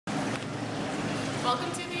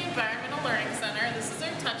Welcome to the Environmental Learning Center. This is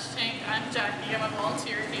our Touch Tank. I'm Jackie. I'm a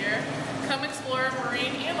volunteer here. Come explore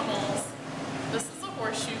marine animals. This is a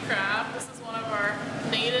horseshoe crab. This is one of our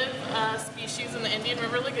native species in the Indian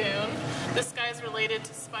River Lagoon. This guy's related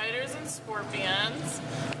to spiders and scorpions.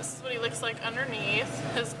 This is what he looks like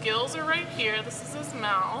underneath. His gills are right here. This is his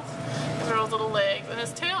mouth. These are his little legs. And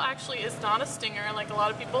his tail actually is not a stinger like a lot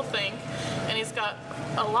of people think. And he's got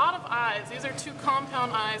a lot of eyes. These are two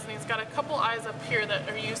compound eyes, and he's got a couple eyes up here that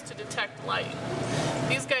are used to detect light.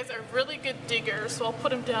 These guys are really good diggers, so I'll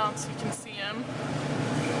put him down so you can see him.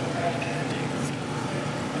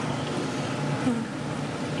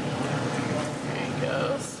 There he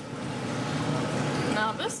goes.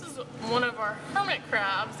 Now this is one of our hermit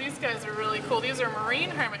crabs. These guys are really cool. These are marine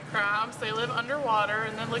hermit crabs. They live underwater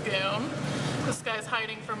in the lagoon. This guy's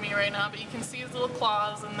hiding from me right now, but you can see his little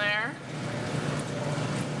claws in there.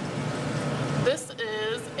 This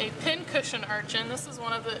is a pincushion urchin. This is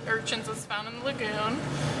one of the urchins that's found in the lagoon.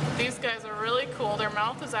 These guys are really cool. Their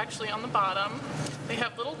mouth is actually on the bottom. They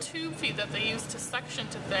have little tube feet that they use to suction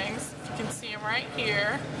to things. You can see them right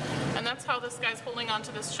here. And that's how this guy's holding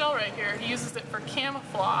onto this shell right here. He uses it for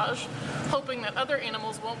camouflage, hoping that other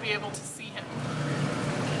animals won't be able to see him.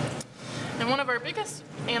 And one of our biggest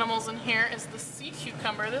animals in here is the sea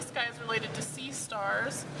cucumber. This guy is related to sea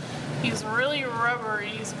stars. He's really rubbery.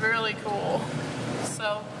 He's really cool.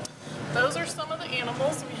 So those are some of the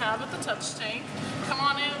animals we have at the Touch Tank. Come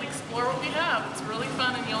on in and explore what we have. It's really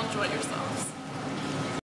fun and you'll enjoy yourselves.